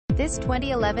This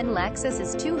 2011 Lexus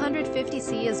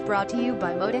IS250C is brought to you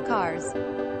by Moda Cars.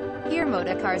 Here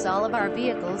Moda Cars, all of our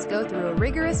vehicles go through a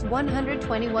rigorous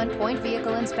 121-point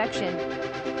vehicle inspection.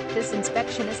 This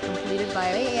inspection is completed by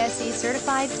AASE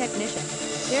certified technician.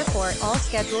 Therefore, all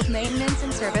scheduled maintenance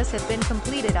and service have been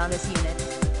completed on this unit.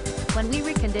 When we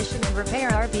recondition and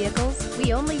repair our vehicles,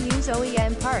 we only use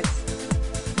OEM parts.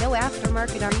 No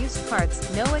aftermarket or used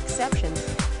parts, no exceptions.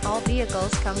 All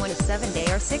vehicles come with a 7-day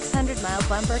or 600-mile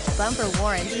bumper-to-bumper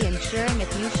warranty, ensuring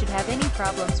if you should have any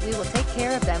problems, we will take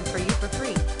care of them for you for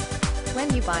free.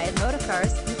 When you buy at Moda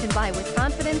Cars, you can buy with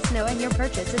confidence knowing your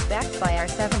purchase is backed by our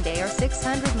 7-day or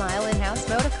 600-mile in-house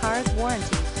Moda Cars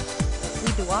warranty.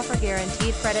 We do offer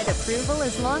guaranteed credit approval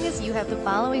as long as you have the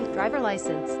following: driver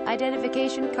license,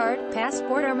 identification card,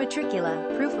 passport or matricula,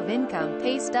 proof of income,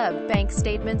 pay stub, bank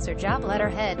statements or job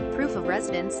letterhead, proof of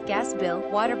residence, gas bill,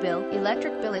 water bill,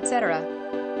 electric bill, etc.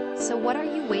 So what are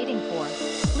you waiting for?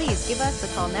 Please give us a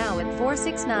call now at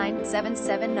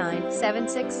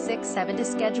 469-779-7667 to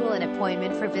schedule an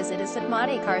appointment, or visit us at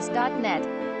modacars.net.